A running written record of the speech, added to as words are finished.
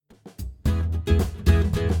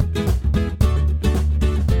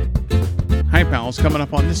pals. Coming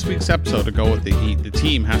up on this week's episode of Go With The Heat, the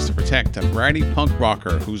team has to protect a bratty punk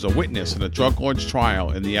rocker who's a witness in a drug lord's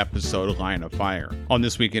trial in the episode Line of Fire. On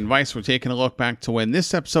This Week in Vice, we're taking a look back to when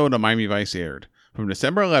this episode of Miami Vice aired, from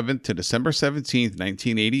December 11th to December 17th,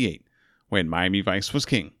 1988, when Miami Vice was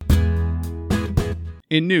king.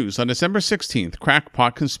 In news, on December 16th,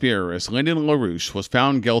 crackpot conspirator Lyndon LaRouche was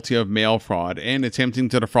found guilty of mail fraud and attempting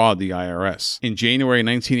to defraud the IRS. In January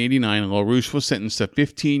 1989, LaRouche was sentenced to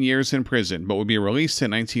 15 years in prison, but would be released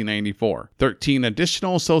in 1994. 13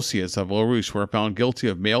 additional associates of LaRouche were found guilty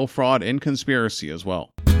of mail fraud and conspiracy as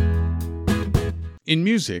well. In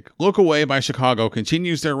music, Look Away by Chicago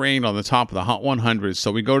continues their reign on the top of the Hot 100,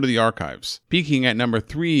 so we go to the archives. Peaking at number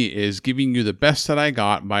 3 is Giving You the Best That I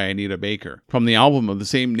Got by Anita Baker. From the album of the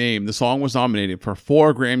same name, the song was nominated for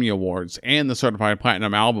 4 Grammy Awards, and the Certified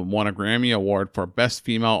Platinum album won a Grammy Award for Best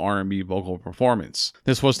Female R&B Vocal Performance.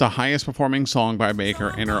 This was the highest performing song by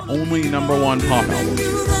Baker and her only number 1 pop album.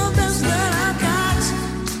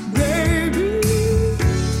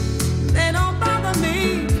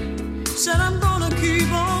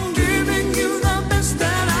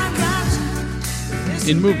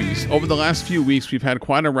 In movies, over the last few weeks, we've had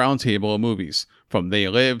quite a roundtable of movies. From They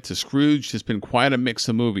Live to Scrooge, it's been quite a mix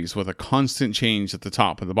of movies with a constant change at the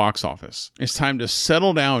top of the box office. It's time to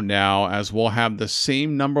settle down now, as we'll have the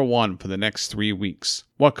same number 1 for the next 3 weeks.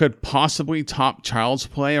 What could possibly top Child's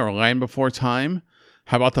Play or Land Before Time?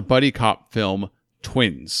 How about the buddy cop film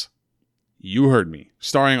Twins? You heard me.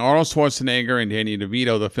 Starring Arnold Schwarzenegger and Danny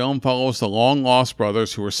DeVito, the film follows the long-lost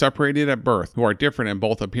brothers who were separated at birth, who are different in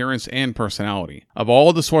both appearance and personality. Of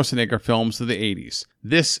all the Schwarzenegger films of the 80s,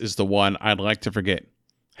 this is the one I'd like to forget.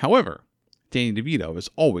 However, Danny DeVito is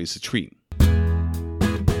always a treat.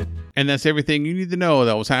 And that's everything you need to know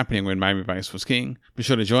that was happening when Miami Vice was king. Be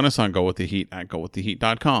sure to join us on Go With The Heat at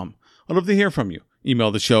gowiththeheat.com. I'd love to hear from you. Email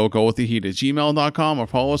the show, gowiththeheat@gmail.com, or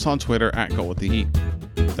follow us on Twitter at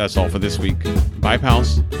GoWithTheHeat. That's all for this week. Bye,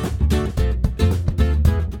 pals.